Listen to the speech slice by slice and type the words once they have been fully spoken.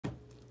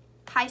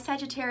Hi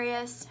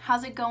Sagittarius,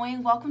 how's it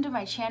going? Welcome to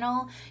my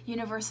channel,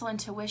 Universal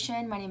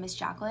Intuition. My name is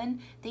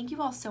Jacqueline. Thank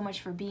you all so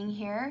much for being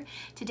here.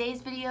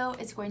 Today's video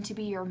is going to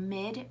be your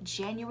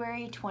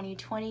mid-January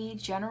 2020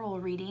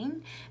 general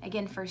reading,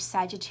 again for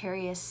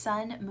Sagittarius,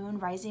 Sun, Moon,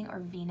 Rising, or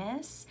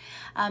Venus.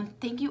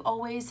 Thank you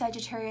always,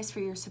 Sagittarius, for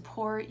your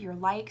support, your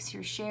likes,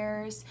 your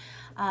shares,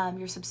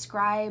 your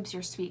subscribes,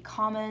 your sweet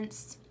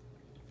comments,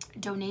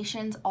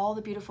 donations, all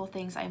the beautiful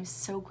things. I am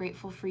so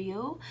grateful for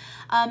you.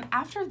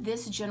 After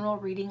this general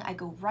reading, I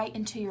go right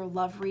into your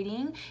love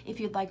reading. If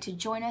you'd like to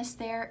join us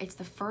there, it's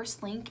the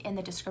first link in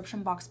the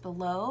description box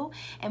below.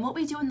 And what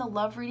we do in the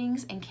love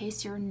readings, in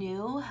case you're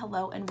new,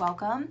 hello and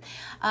welcome,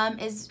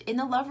 is in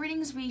the love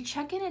readings, we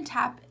check in and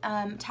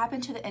tap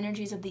into the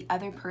energies of the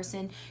other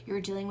person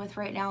you're dealing with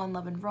right now in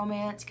love and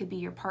romance. Could be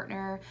your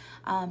partner,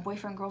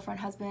 boyfriend,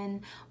 girlfriend,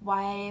 husband,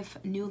 wife,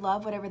 new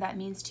love, whatever that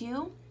means to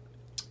you.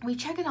 We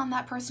check in on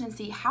that person and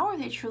see how are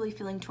they truly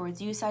feeling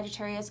towards you,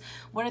 Sagittarius.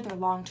 What are their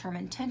long-term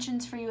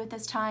intentions for you at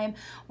this time?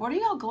 What are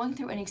y'all going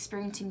through and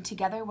experiencing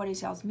together? What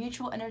is y'all's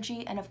mutual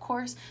energy? And of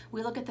course,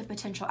 we look at the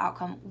potential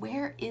outcome.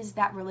 Where is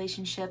that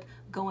relationship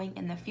going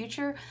in the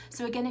future?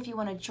 So again, if you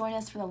want to join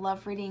us for the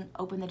love reading,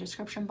 open the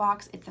description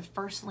box. It's the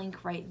first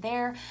link right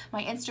there.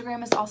 My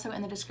Instagram is also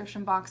in the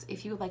description box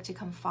if you would like to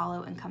come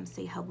follow and come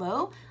say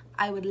hello.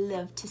 I would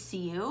love to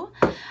see you.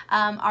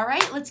 All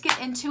right, let's get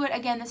into it.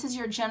 Again, this is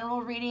your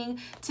general reading.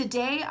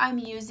 Today, I'm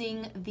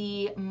using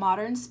the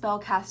Modern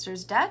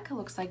Spellcasters deck. It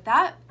looks like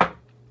that.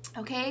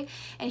 Okay,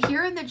 and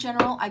here in the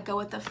general, I go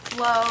with the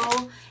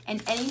flow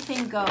and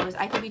anything goes.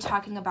 I could be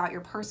talking about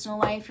your personal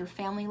life, your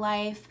family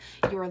life,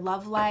 your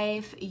love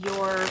life,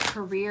 your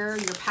career,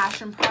 your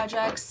passion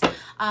projects.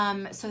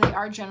 So they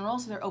are general,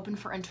 so they're open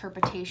for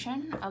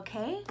interpretation.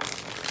 Okay.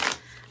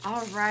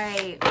 All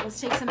right,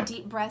 let's take some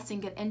deep breaths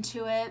and get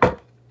into it.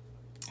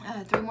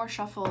 3 more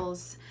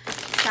shuffles.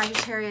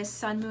 Sagittarius,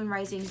 Sun, Moon,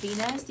 Rising,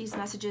 Venus. These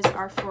messages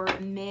are for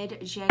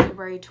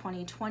mid-January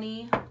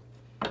 2020.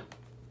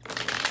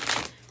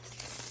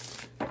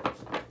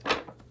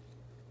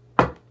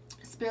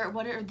 Spirit,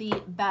 what are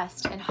the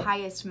best and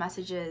highest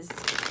messages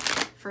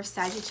for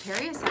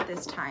Sagittarius at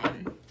this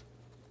time?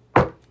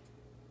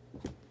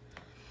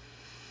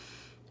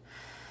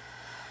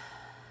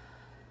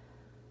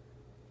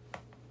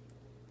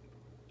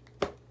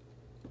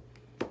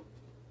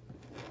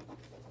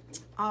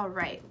 All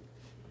right,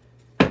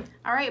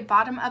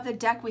 bottom of the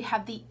deck, we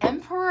have the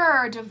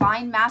Emperor,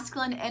 Divine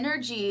Masculine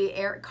Energy,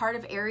 card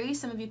of Aries.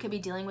 Some of you could be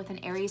dealing with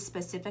an Aries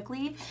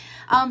specifically.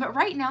 But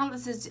right now,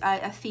 this is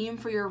a theme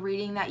for your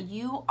reading that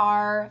you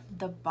are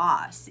the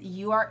boss.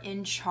 You are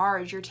in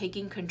charge. You're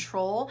taking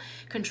control.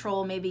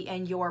 Control maybe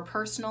in your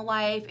personal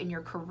life, in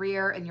your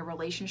career, in your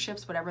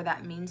relationships, whatever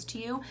that means to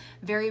you.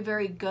 Very,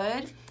 very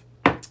good.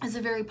 It's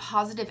a very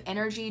positive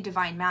energy,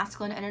 divine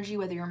masculine energy,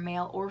 whether you're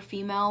male or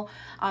female.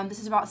 This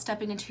is about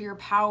stepping into your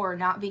power,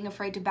 not being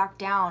afraid to back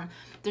down.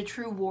 The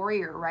true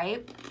warrior,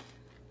 right?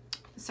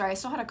 Sorry, I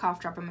still had a cough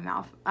drop in my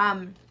mouth.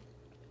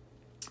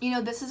 You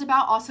know, this is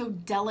about also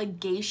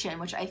delegation,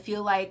 which I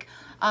feel like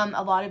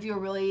a lot of you are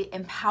really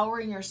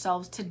empowering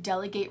yourselves to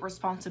delegate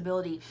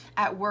responsibility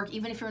at work,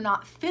 even if you're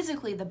not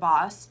physically the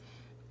boss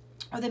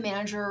or the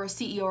manager or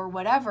CEO or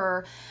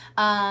whatever.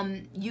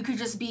 You could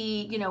just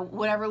be, you know,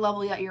 whatever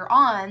level that you're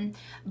on,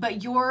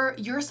 but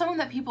you're someone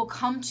that people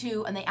come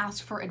to and they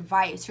ask for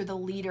advice. You're the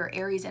leader,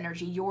 Aries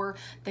energy. You're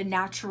the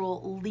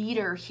natural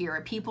leader here.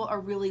 People are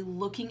really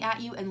looking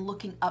at you and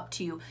looking up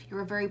to you.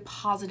 You're a very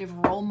positive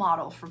role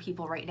model for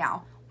people right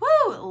now.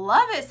 Woo!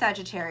 Love it,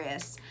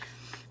 Sagittarius.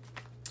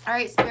 All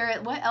right,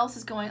 Spirit, what else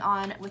is going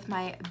on with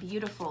my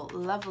beautiful,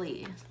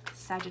 lovely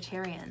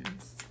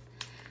Sagittarians?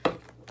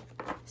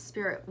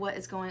 Spirit, what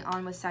is going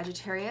on with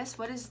Sagittarius?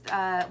 What is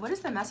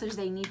the message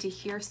they need to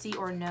hear, see,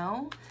 or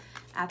know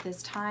at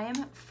this time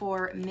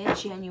for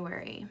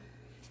mid-January?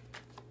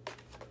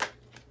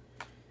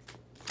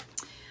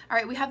 All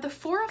right, we have the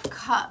 4 of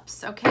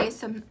Cups, okay?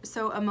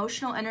 So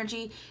emotional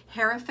energy,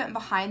 Hierophant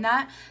behind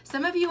that.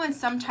 Some of you in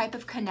some type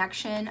of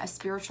connection, a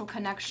spiritual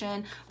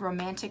connection,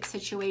 romantic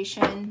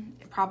situation,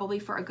 probably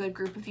for a good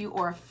group of you,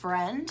 or a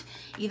friend.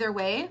 Either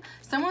way,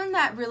 someone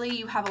that really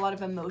you have a lot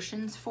of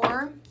emotions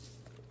for.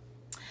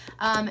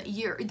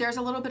 There's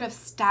a little bit of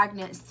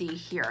stagnancy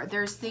here.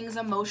 There's things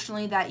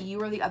emotionally that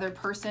you or the other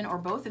person or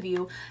both of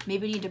you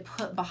maybe need to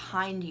put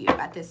behind you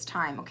at this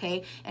time,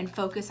 okay? And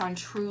focus on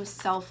true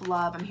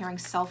self-love. I'm hearing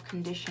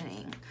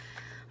self-conditioning.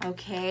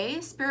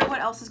 Okay, Spirit, what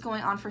else is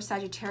going on for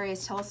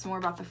Sagittarius? Tell us more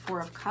about the 4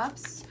 of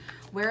Cups.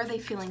 Where are they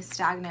feeling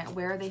stagnant?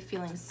 Where are they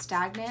feeling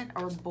stagnant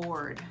or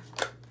bored?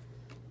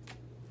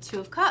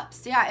 2 of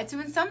Cups. Yeah, it's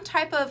in some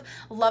type of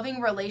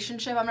loving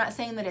relationship. I'm not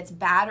saying that it's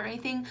bad or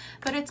anything,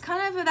 but it's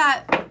kind of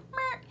that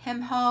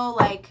him-ho,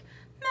 like,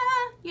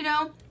 meh, you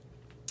know,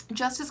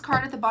 Justice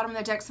card at the bottom of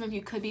the deck. Some of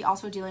you could be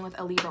also dealing with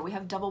a Libra. We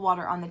have double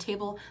water on the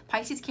table.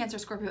 Pisces, Cancer,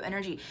 Scorpio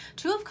energy.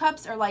 Two of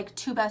Cups are like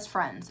two best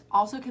friends.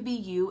 Also could be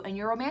you and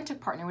your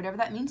romantic partner, whatever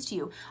that means to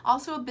you.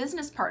 Also a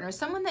business partner,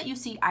 someone that you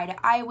see eye to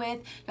eye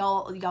with.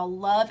 Y'all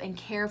love and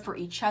care for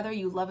each other.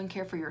 You love and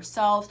care for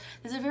yourselves.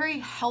 This is a very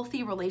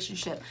healthy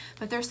relationship.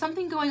 But there's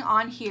something going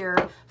on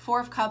here. Four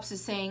of Cups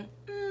is saying,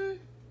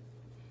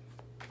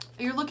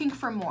 you're looking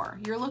for more.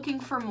 You're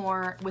looking for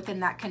more within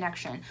that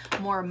connection.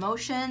 More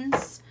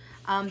emotions.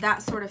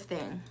 That sort of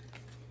thing.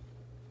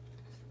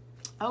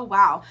 Oh,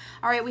 wow.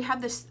 All right, we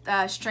have this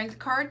Strength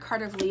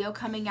card of Leo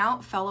coming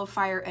out, fellow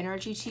fire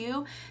energy to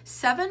you.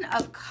 Seven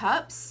of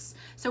Cups.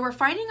 So we're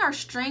finding our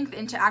strength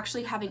into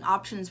actually having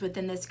options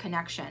within this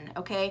connection,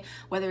 okay?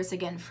 Whether it's,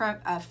 again,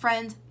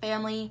 friends,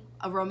 family,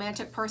 a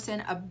romantic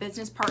person, a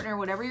business partner,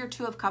 whatever your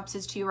Two of Cups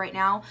is to you right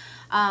now,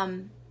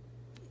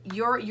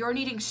 you're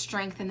needing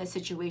strength in this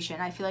situation.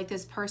 I feel like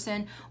this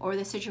person or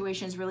this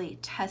situation is really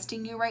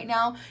testing you right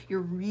now.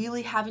 You're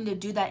really having to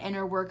do that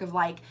inner work of,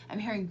 like, I'm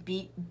hearing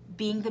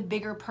being the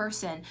bigger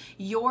person.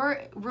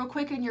 Real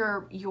quick in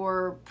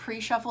your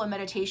pre-shuffle and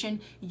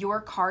meditation,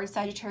 your card,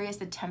 Sagittarius,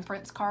 the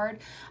Temperance card,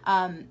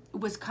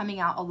 was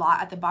coming out a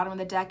lot at the bottom of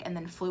the deck and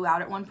then flew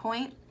out at one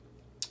point,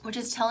 which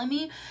is telling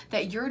me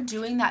that you're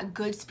doing that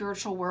good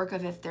spiritual work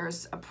of, if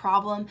there's a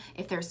problem,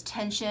 if there's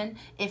tension,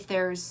 if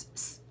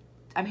there's,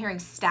 I'm hearing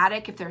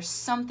static, if there's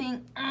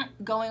something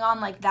going on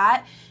like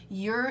that,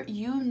 you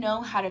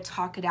know how to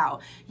talk it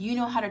out. You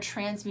know how to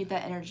transmute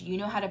that energy. You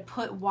know how to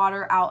put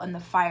water out in the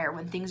fire.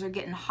 When things are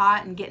getting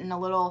hot and getting a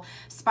little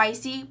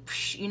spicy,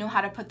 you know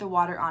how to put the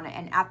water on it,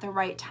 and at the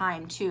right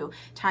time too.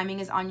 Timing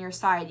is on your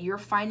side. You're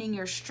finding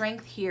your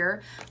strength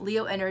here,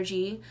 Leo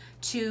energy,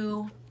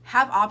 to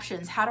have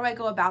options. How do I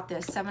go about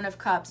this? Seven of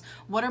Cups.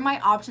 What are my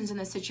options in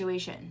this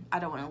situation? I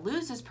don't want to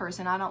lose this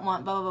person. I don't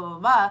want blah, blah, blah, blah,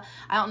 blah.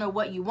 I don't know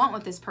what you want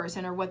with this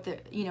person or what the,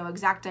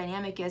 exact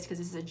dynamic is, because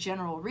this is a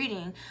general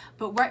reading.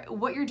 But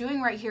what you're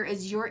doing right here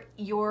is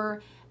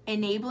you're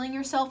enabling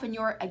yourself, and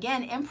you're,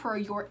 again, Emperor,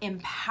 you're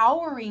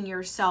empowering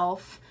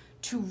yourself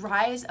to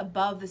rise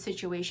above the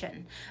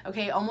situation.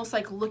 Okay? Almost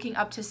like looking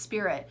up to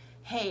spirit.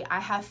 Hey, I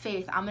have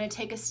faith. I'm going to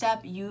take a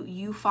step.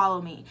 You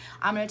follow me.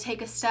 I'm going to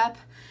take a step,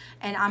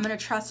 and I'm going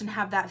to trust and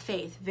have that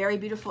faith. Very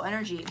beautiful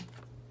energy.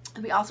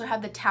 We also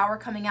have the Tower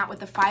coming out with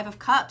the Five of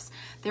Cups.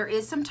 There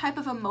is some type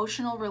of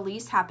emotional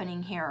release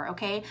happening here,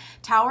 okay?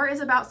 Tower is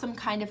about some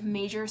kind of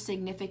major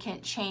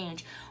significant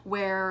change,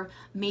 where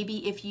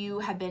maybe if you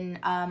have been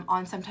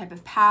on some type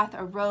of path,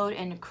 a road,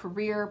 in a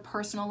career,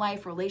 personal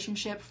life,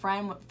 relationship,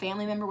 friend,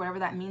 family member, whatever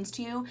that means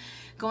to you,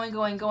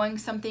 going,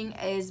 something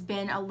has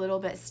been a little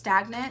bit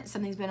stagnant,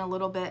 something's been a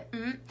little bit,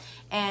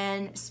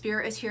 and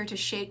Spirit is here to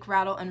shake,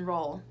 rattle, and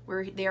roll.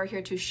 They are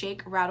here to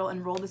shake, rattle,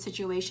 and roll the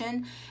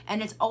situation,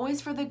 and it's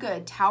always for the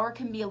good. Tower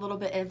can be a little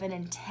bit of an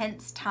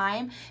intense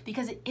time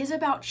because it is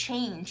about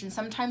change, and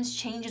sometimes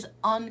change is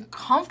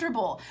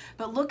uncomfortable.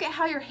 But look at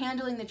how you're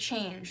handling the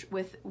change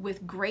with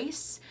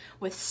grace,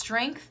 with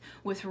strength,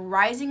 with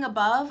rising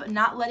above,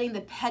 not letting the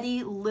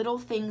petty little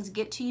things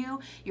get to you.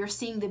 You're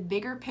seeing the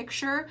bigger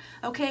picture,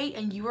 okay?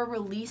 And you are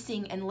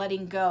releasing and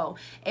letting go.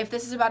 If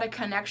this is about a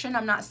connection,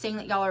 I'm not saying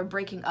that y'all are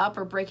breaking up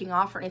or breaking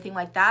off or anything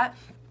like that.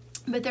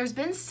 But there's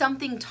been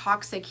something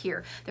toxic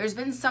here. There's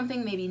been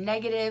something maybe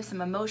negative,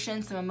 some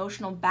emotion, some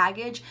emotional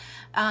baggage,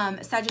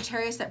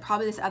 Sagittarius, that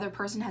probably this other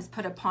person has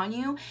put upon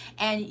you,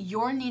 and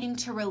you're needing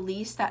to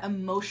release that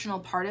emotional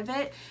part of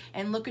it.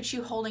 And look at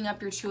you holding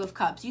up your Two of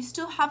Cups. You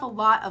still have a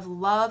lot of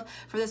love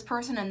for this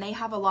person, and they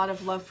have a lot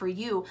of love for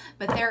you,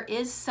 but there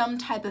is some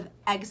type of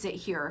exit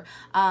here.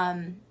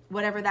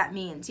 Whatever that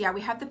means. Yeah,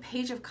 we have the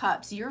Page of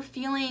Cups. You're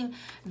feeling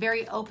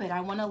very open. I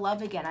want to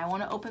love again. I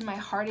want to open my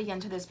heart again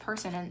to this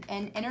person.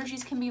 And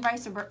energies can be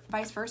vice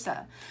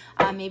versa.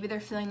 Maybe they're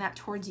feeling that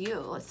towards you.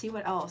 Let's see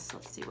what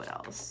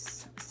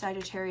else.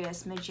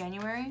 Sagittarius,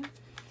 mid-January.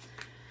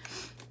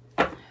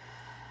 I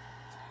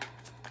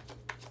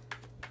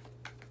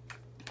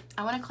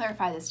want to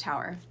clarify this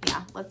Tower.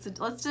 Yeah, let's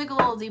dig a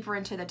little deeper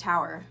into the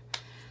Tower.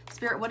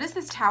 Spirit, what is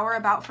this Tower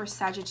about for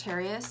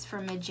Sagittarius for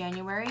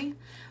mid-January?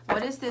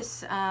 What is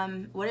this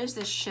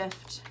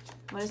shift?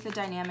 What is the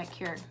dynamic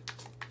here?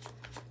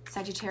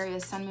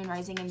 Sagittarius, Sun, Moon,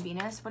 Rising, and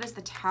Venus. What is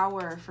the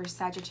Tower for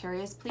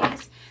Sagittarius,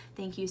 please?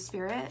 Thank you,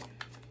 Spirit.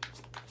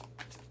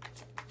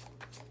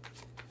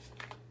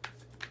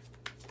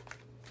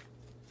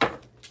 I'll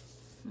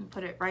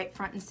put it right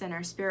front and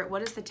center. Spirit,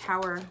 what is the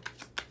Tower?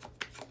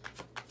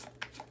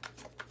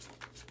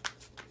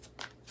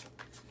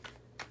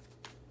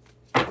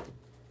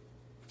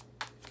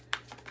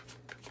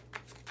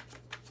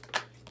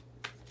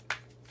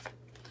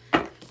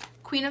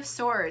 Queen of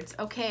Swords.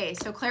 Okay,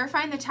 so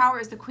clarifying the Tower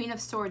is the Queen of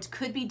Swords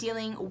could be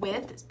dealing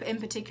with, in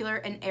particular,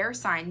 an air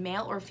sign,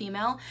 male or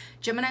female,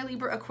 Gemini,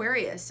 Libra,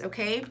 Aquarius,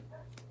 okay?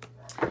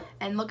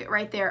 And look at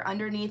right there,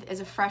 underneath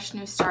is a fresh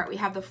new start. We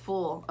have the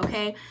Fool,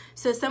 okay?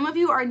 So some of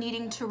you are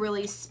needing to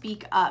really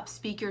speak up,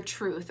 speak your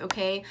truth,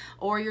 okay?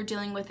 Or you're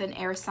dealing with an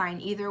air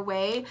sign. Either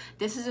way,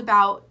 this is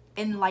about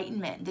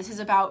enlightenment. This is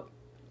about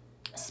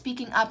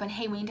speaking up and,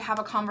 hey, we need to have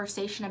a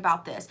conversation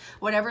about this.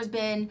 Whatever's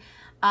been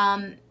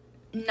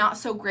not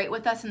so great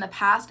with us in the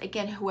past,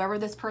 again, whoever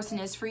this person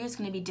is for you is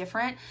going to be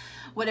different.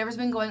 Whatever's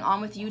been going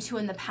on with you two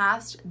in the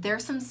past,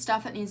 there's some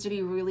stuff that needs to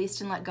be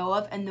released and let go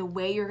of, and the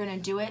way you're going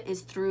to do it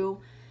is through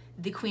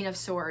the Queen of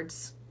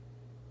Swords,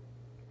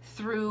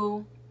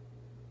 through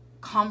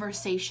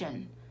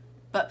conversation.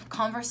 But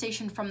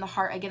conversation from the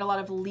heart. I get a lot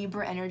of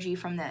Libra energy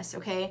from this,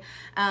 okay?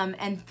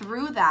 And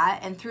through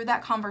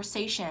that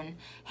conversation,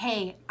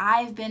 hey,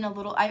 I've been a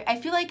little, I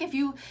feel like if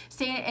you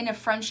say in a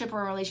friendship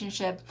or a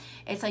relationship,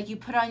 it's like you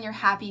put on your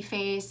happy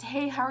face,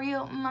 hey, how are you?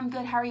 I'm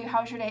good, how are you?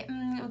 How was your day?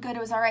 Good, it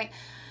was all right.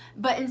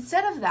 But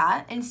instead of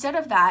that,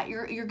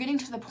 you're getting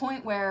to the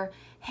point where,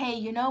 hey,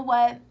 you know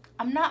what?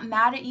 I'm not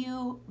mad at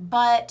you,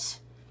 but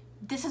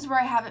this is where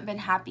I haven't been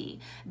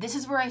happy. This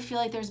is where I feel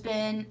like there's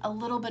been a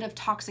little bit of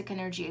toxic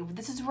energy.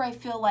 This is where I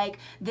feel like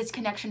this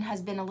connection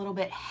has been a little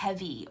bit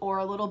heavy or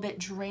a little bit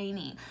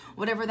draining,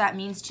 whatever that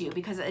means to you,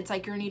 because it's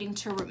like you're needing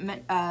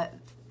to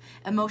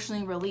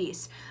emotionally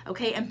release.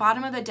 Okay, and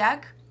bottom of the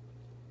deck,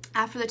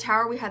 after the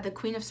Tower, we had the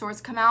Queen of Swords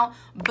come out.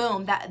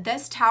 Boom,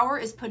 this Tower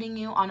is putting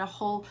you on a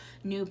whole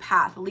new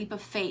path, a leap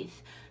of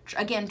faith.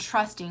 Again,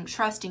 trusting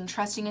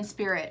in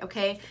spirit,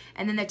 okay?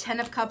 And then the 10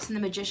 of Cups and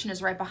the Magician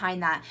is right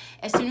behind that.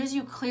 As soon as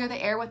you clear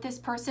the air with this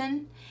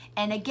person,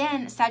 and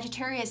again,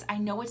 Sagittarius, I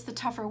know it's the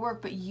tougher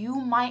work, but you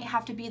might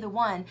have to be the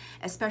one,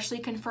 especially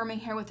confirming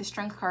here with the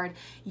Strength card,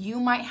 you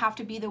might have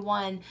to be the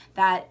one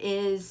that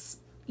is,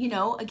 you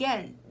know,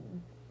 again,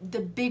 the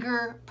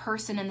bigger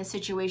person in the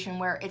situation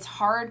where it's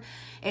hard,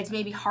 it's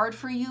maybe hard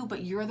for you,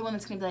 but you're the one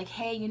that's gonna be like,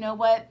 hey, you know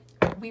what?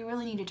 We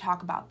really need to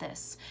talk about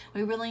this.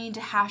 We really need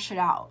to hash it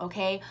out,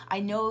 okay? I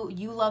know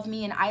you love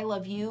me and I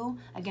love you.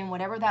 Again,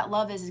 whatever that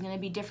love is going to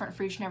be different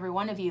for each and every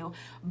one of you.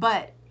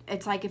 But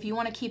it's like if you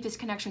want to keep this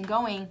connection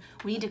going,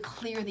 we need to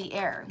clear the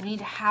air. We need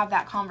to have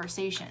that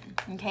conversation,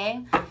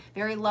 okay?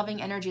 Very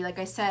loving energy. Like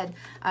I said,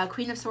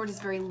 Queen of Swords is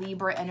very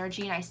Libra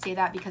energy, and I say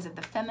that because of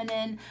the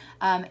feminine.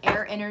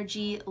 Air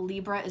energy,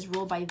 Libra is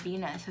ruled by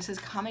Venus. This is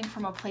coming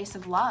from a place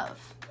of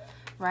love,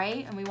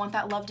 right? And we want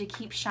that love to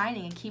keep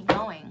shining and keep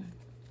going.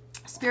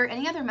 Spirit,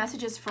 any other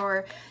messages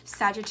for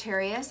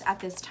Sagittarius at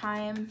this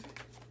time?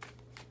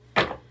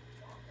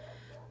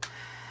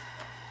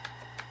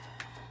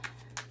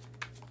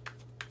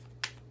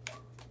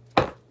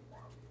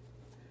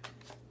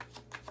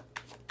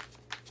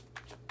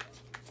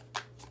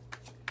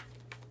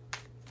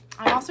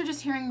 I'm also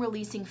just hearing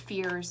releasing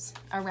fears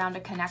around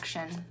a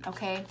connection,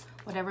 okay?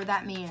 Whatever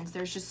that means.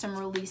 There's just some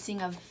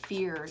releasing of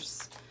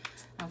fears,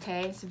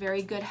 okay? It's a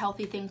very good,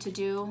 healthy thing to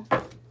do.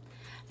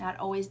 Not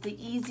always the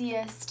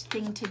easiest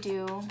thing to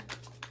do.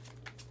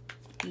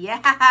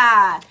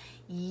 Yeah,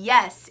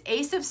 yes,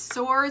 Ace of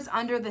Swords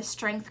under the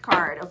Strength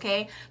card,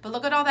 okay? But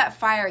look at all that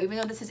fire. Even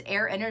though this is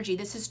air energy,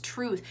 this is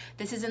truth.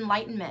 This is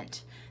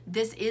enlightenment.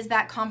 This is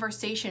that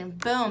conversation.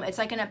 Boom, it's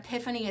like an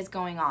epiphany is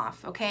going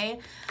off, okay?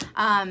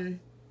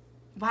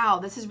 Wow,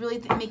 this is really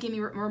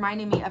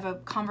reminding me of a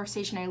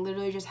conversation I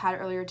literally just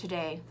had earlier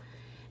today.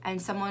 And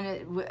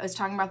someone was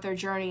talking about their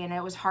journey and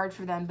it was hard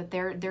for them, but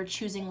they're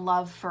choosing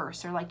love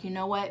first. They're like, you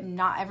know what?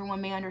 Not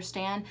everyone may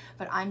understand,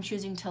 but I'm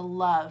choosing to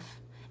love.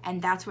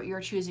 And that's what you're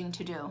choosing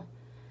to do.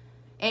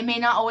 It may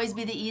not always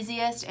be the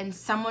easiest, and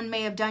someone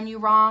may have done you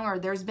wrong, or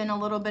there's been a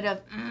little bit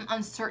of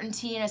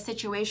uncertainty in a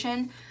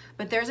situation,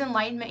 but there's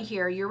enlightenment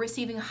here. You're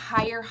receiving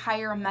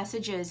higher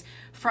messages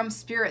from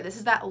Spirit. This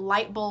is that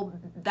light bulb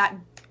that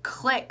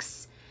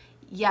clicks.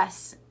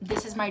 Yes,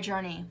 this is my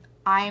journey.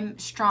 I'm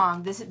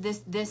strong. This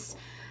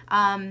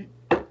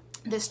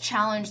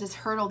challenge, this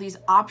hurdle, these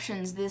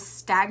options, this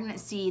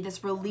stagnancy,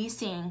 this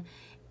releasing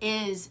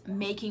is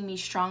making me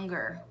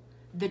stronger.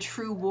 The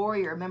true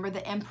warrior. Remember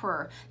the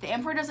Emperor. The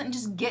Emperor doesn't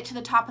just get to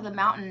the top of the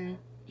mountain.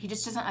 He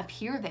just doesn't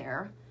appear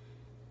there.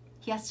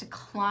 He has to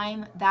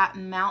climb that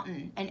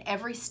mountain. And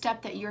every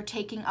step that you're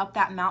taking up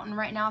that mountain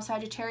right now,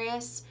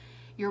 Sagittarius,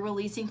 you're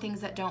releasing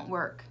things that don't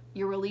work.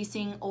 You're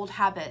releasing old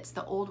habits.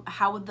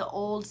 How would the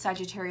old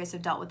Sagittarius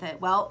have dealt with it?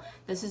 Well,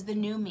 this is the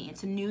new me.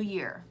 It's a new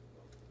year,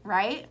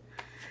 right?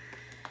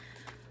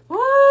 Woo!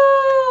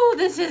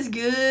 This is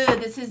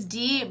good. This is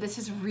deep. This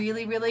is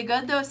really, really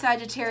good though,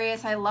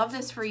 Sagittarius. I love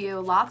this for you.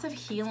 Lots of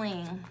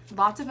healing,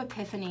 lots of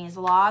epiphanies,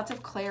 lots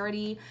of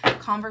clarity,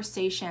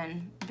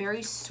 conversation,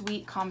 very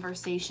sweet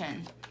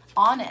conversation,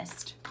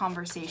 honest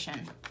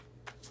conversation.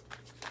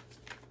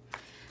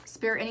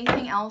 Spirit,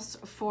 anything else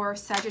for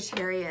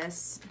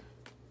Sagittarius?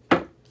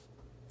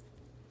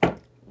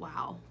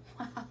 Wow.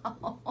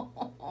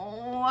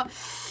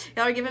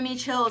 Y'all are giving me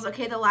chills.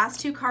 Okay, the last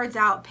two cards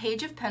out.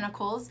 Page of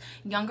Pentacles,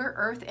 younger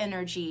earth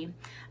energy,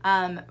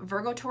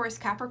 Virgo, Taurus,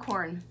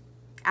 Capricorn.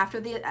 After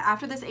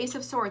this Ace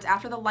of Swords,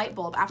 after the light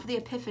bulb, after the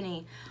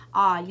epiphany,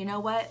 you know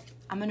what?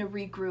 I'm going to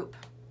regroup.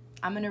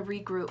 I'm going to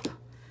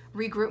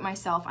regroup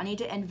myself. I need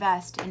to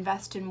invest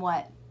in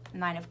what?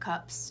 Nine of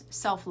Cups.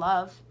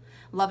 Self-love,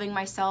 loving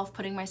myself,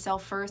 putting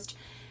myself first.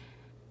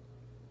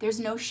 There's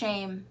no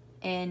shame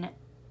in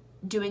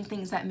doing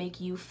things that make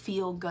you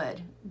feel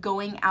good,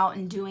 going out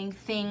and doing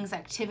things,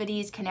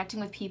 activities, connecting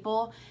with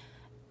people.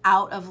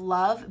 out of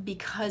love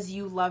because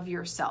you love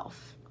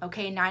yourself.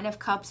 Okay, 9 of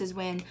Cups is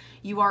when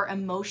you are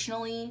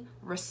emotionally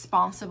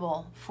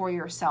responsible for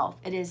yourself.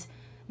 It is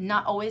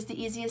not always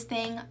the easiest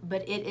thing,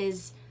 but it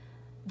is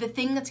the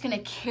thing that's going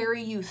to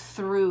carry you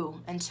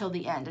through until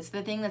the end. It's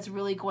the thing that's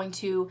really going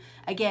to,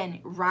 again,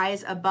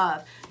 rise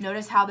above.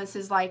 Notice how this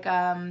is like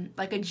kind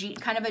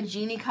of a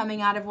genie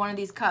coming out of one of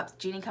these cups,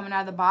 genie coming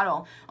out of the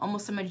bottle,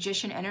 almost a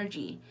magician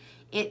energy.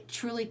 It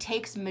truly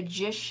takes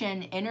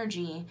magician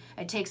energy.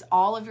 It takes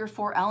all of your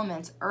 4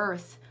 elements,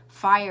 earth,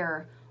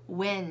 fire,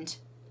 wind,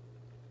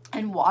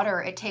 and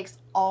water. It takes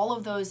all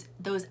of those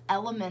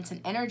elements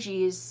and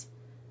energies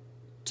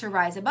to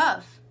rise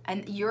above.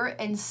 And you're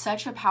in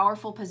such a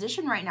powerful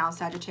position right now,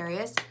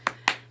 Sagittarius.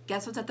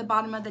 Guess what's at the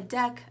bottom of the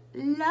deck?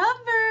 Lovers.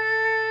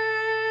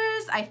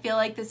 I feel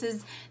like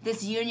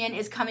this union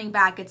is coming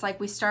back. It's like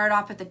we started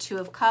off at the 2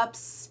 of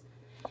Cups.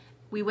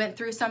 We went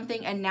through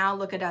something, and now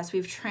look at us.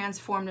 We've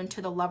transformed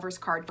into the Lovers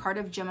card, card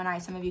of Gemini.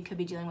 Some of you could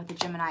be dealing with the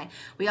Gemini.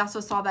 We also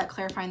saw that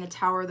clarifying the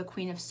Tower, the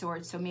Queen of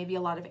Swords, so maybe a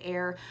lot of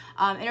air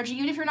energy.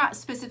 Even if you're not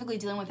specifically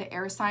dealing with the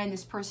air sign,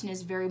 this person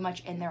is very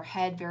much in their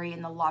head, very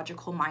in the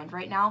logical mind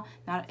right now.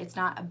 It's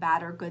not a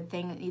bad or good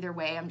thing either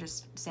way. I'm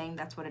just saying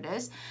that's what it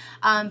is.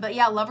 But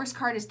yeah, Lovers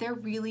card is there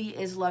really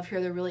is love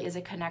here. There really is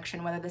a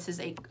connection, whether this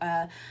is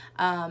a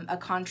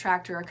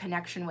contract or a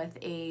connection with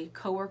a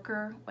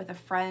coworker, with a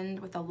friend,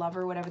 with a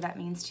lover, whatever that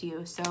means to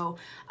you. So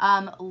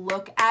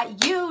look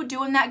at you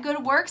doing that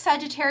good work,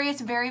 Sagittarius.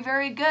 Very,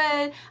 very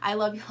good. I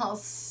love you all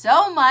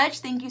so much.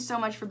 Thank you so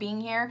much for being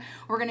here.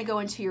 We're going to go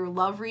into your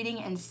love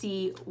reading and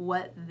see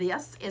what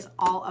this is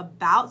all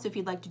about. So if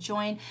you'd like to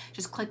join,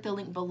 just click the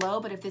link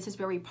below. But if this is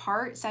where we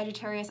part,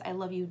 Sagittarius, I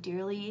love you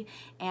dearly,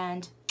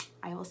 and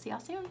I will see y'all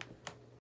soon.